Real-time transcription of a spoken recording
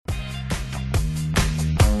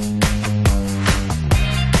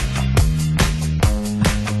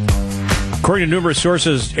According to numerous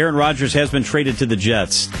sources, Aaron Rodgers has been traded to the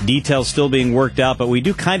Jets. Details still being worked out, but we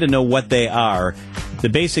do kind of know what they are. The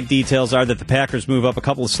basic details are that the Packers move up a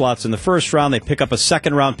couple of slots in the first round. They pick up a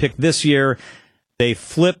second-round pick this year. They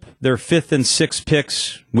flip their fifth and sixth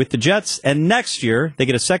picks with the Jets. And next year, they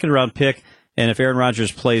get a second-round pick. And if Aaron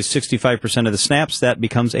Rodgers plays 65% of the snaps, that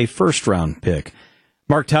becomes a first-round pick.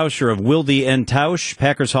 Mark Tauscher of Wilde and Tausch,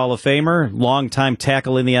 Packers Hall of Famer, longtime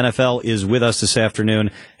tackle in the NFL, is with us this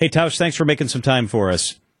afternoon. Hey, Tausch, thanks for making some time for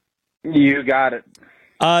us. You got it.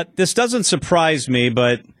 This doesn't surprise me,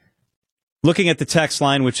 but looking at the text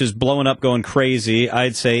line, which is blowing up, going crazy,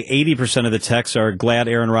 I'd say 80% of the texts are glad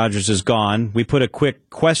Aaron Rodgers is gone. We put a quick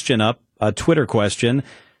question up, a Twitter question.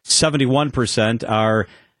 71% are,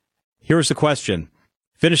 here's the question.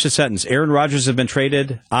 Finish the sentence. Aaron Rodgers has been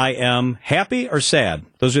traded. I am happy or sad?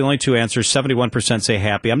 Those are the only two answers. 71% say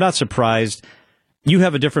happy. I'm not surprised. You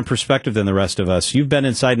have a different perspective than the rest of us. You've been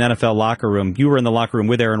inside an NFL locker room. You were in the locker room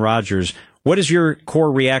with Aaron Rodgers. What is your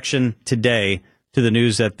core reaction today to the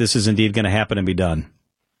news that this is indeed going to happen and be done?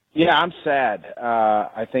 Yeah, I'm sad.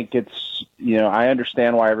 I think it's, I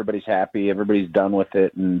understand why everybody's happy. Everybody's done with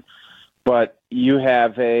it. But you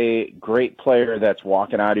have a great player that's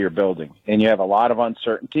walking out of your building, and you have a lot of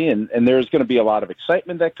uncertainty, and there's going to be a lot of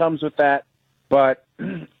excitement that comes with that. But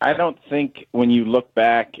I don't think when you look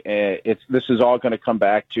back, this is all going to come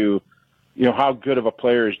back to, how good of a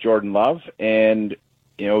player is Jordan Love, and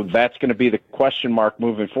that's going to be the question mark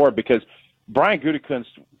moving forward, because Brian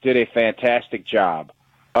Gutekunst did a fantastic job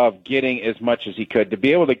of getting as much as he could to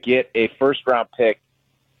be able to get a first-round pick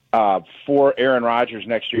for Aaron Rodgers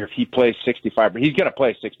next year. If he plays 65%, he's going to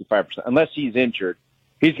play 65%. Unless he's injured,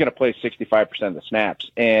 he's going to play 65% of the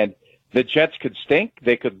snaps. And the Jets could stink.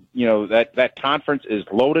 They could, that conference is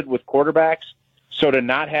loaded with quarterbacks. So to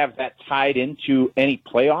not have that tied into any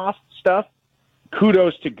playoff stuff,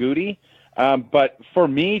 kudos to Goody. But for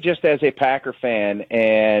me, just as a Packer fan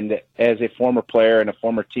and as a former player and a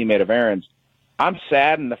former teammate of Aaron's, I'm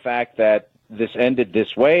sad in the fact that this ended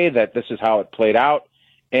this way, that this is how it played out,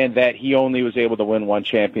 and that he only was able to win one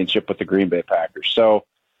championship with the Green Bay Packers. So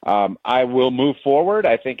I will move forward.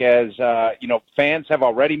 I think as, fans have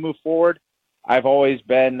already moved forward. I've always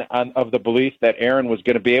been of the belief that Aaron was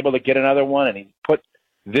going to be able to get another one, and he put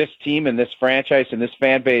this team and this franchise and this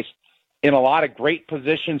fan base in a lot of great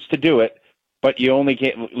positions to do it. But you only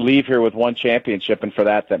can't leave here with one championship, and for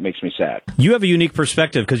that makes me sad. You have a unique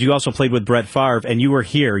perspective because you also played with Brett Favre, and you were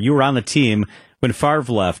here. You were on the team when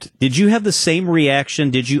Favre left. Did you have the same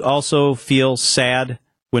reaction? Did you also feel sad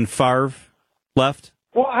when Favre left?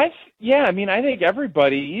 Well, I think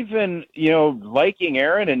everybody, even, liking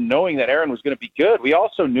Aaron and knowing that Aaron was going to be good, we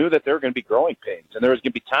also knew that there were going to be growing pains and there was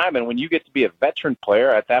going to be time. And when you get to be a veteran player,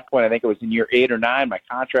 at that point, I think it was in year 8 or 9, my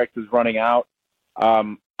contract was running out.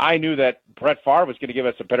 I knew that Brett Favre was going to give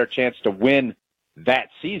us a better chance to win that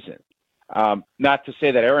season. Not to say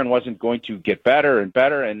that Aaron wasn't going to get better and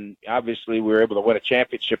better, and obviously we were able to win a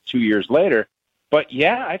championship 2 years later. But,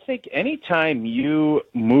 yeah, I think anytime you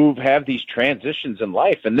have these transitions in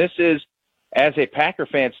life, and this is, as a Packer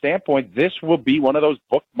fan standpoint, this will be one of those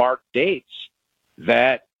bookmark dates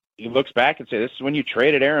that he looks back and says, this is when you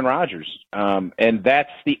traded Aaron Rodgers. And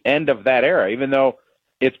that's the end of that era, even though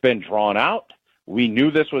it's been drawn out. We knew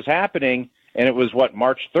this was happening. And it was,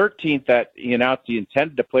 March 13th that he announced he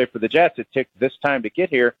intended to play for the Jets. It took this time to get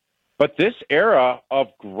here. But this era of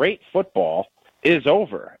great football is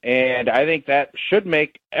over. And I think that should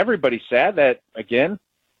make everybody sad that, again,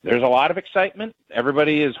 there's a lot of excitement.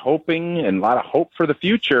 Everybody is hoping and a lot of hope for the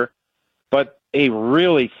future. But a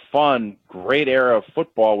really fun, great era of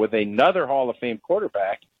football with another Hall of Fame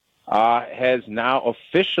quarterback has now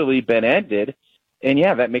officially been ended. And,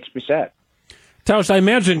 yeah, that makes me sad. Tausch, I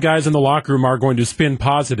imagine guys in the locker room are going to spin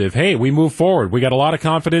positive. Hey, we move forward. We got a lot of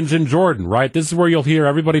confidence in Jordan, right? This is where you'll hear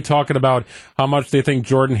everybody talking about how much they think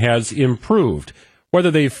Jordan has improved. Whether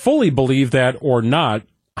they fully believe that or not,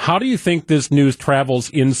 how do you think this news travels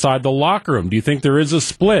inside the locker room? Do you think there is a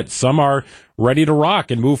split? Some are ready to rock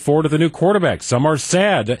and move forward with a new quarterback. Some are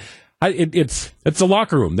sad. It's a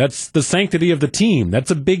locker room. That's the sanctity of the team. That's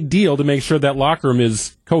a big deal to make sure that locker room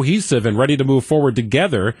is cohesive and ready to move forward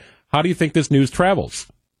together. How do you think this news travels?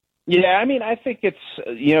 Yeah, I think it's,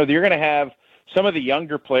 you're going to have some of the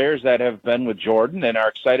younger players that have been with Jordan and are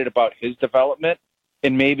excited about his development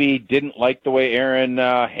and maybe didn't like the way Aaron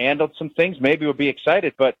handled some things. Maybe will be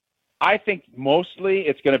excited, but I think mostly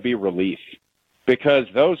it's going to be relief because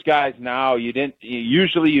those guys now,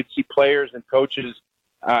 usually you'd see players and coaches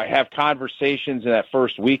have conversations in that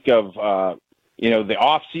first week of, the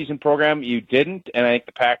off-season program. You didn't, and I think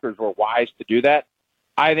the Packers were wise to do that.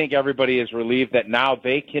 I think everybody is relieved that now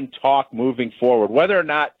they can talk moving forward. Whether or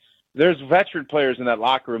not there's veteran players in that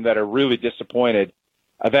locker room that are really disappointed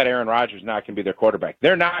that Aaron Rodgers is not going to be their quarterback.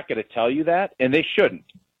 They're not going to tell you that, and they shouldn't.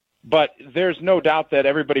 But there's no doubt that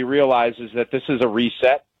everybody realizes that this is a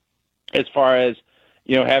reset as far as,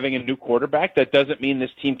 having a new quarterback. That doesn't mean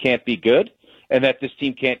this team can't be good and that this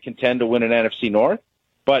team can't contend to win an NFC North.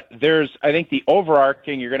 But I think the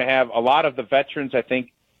overarching, you're going to have a lot of the veterans, I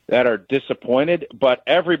think, that are disappointed, but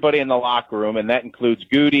everybody in the locker room, and that includes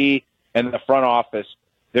Goody and the front office,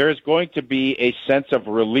 there is going to be a sense of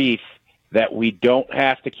relief that we don't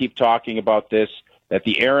have to keep talking about this, that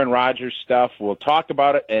the Aaron Rodgers stuff, we'll talk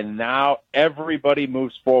about it, and now everybody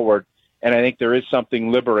moves forward. And I think there is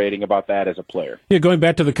something liberating about that as a player. Yeah, going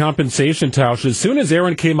back to the compensation, Tauscher, as soon as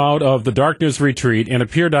Aaron came out of the darkness retreat and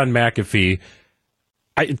appeared on McAfee,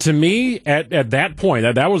 to me, at that point,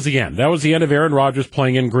 that was the end. That was the end of Aaron Rodgers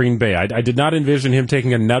playing in Green Bay. I did not envision him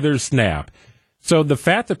taking another snap. So the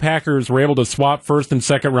fact the Packers were able to swap first and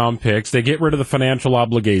second round picks, they get rid of the financial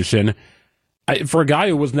obligation. For a guy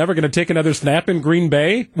who was never going to take another snap in Green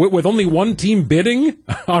Bay, with only one team bidding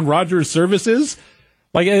on Rodgers' services,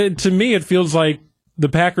 to me, it feels like the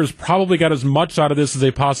Packers probably got as much out of this as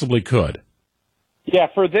they possibly could. Yeah,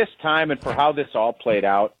 for this time and for how this all played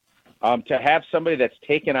out, to have somebody that's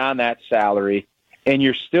taken on that salary and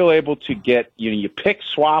you're still able to get, you pick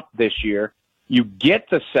swap this year, you get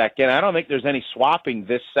the second. I don't think there's any swapping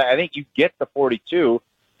this. I think you get the 42,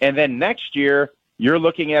 and then next year you're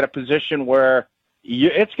looking at a position where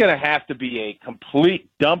it's going to have to be a complete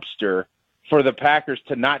dumpster for the Packers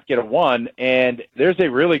to not get a 1, and there's a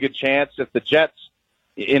really good chance if the Jets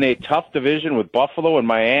in a tough division with Buffalo and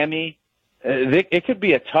Miami, it could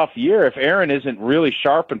be a tough year if Aaron isn't really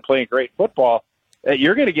sharp and playing great football.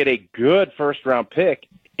 You're going to get a good first-round pick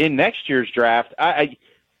in next year's draft.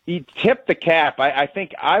 He tipped the cap. I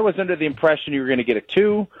think I was under the impression you were going to get a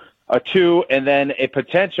 2, and then a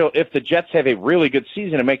potential, if the Jets have a really good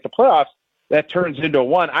season and make the playoffs, that turns into a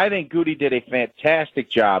 1. I think Goody did a fantastic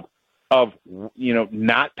job of,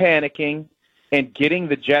 not panicking and getting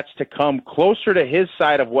the Jets to come closer to his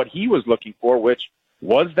side of what he was looking for, which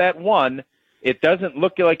was that 1. It doesn't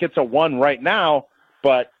look like it's a 1 right now,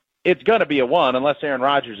 but it's going to be a 1 unless Aaron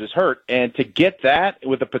Rodgers is hurt. And to get that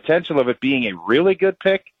with the potential of it being a really good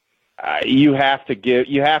pick, you have to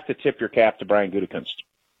tip your cap to Brian Gutekunst.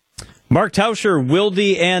 Mark Tauscher, Wilde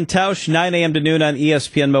and Tausch, 9 a.m. to noon on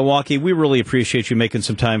ESPN Milwaukee. We really appreciate you making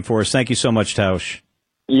some time for us. Thank you so much, Tausch.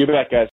 You bet, guys.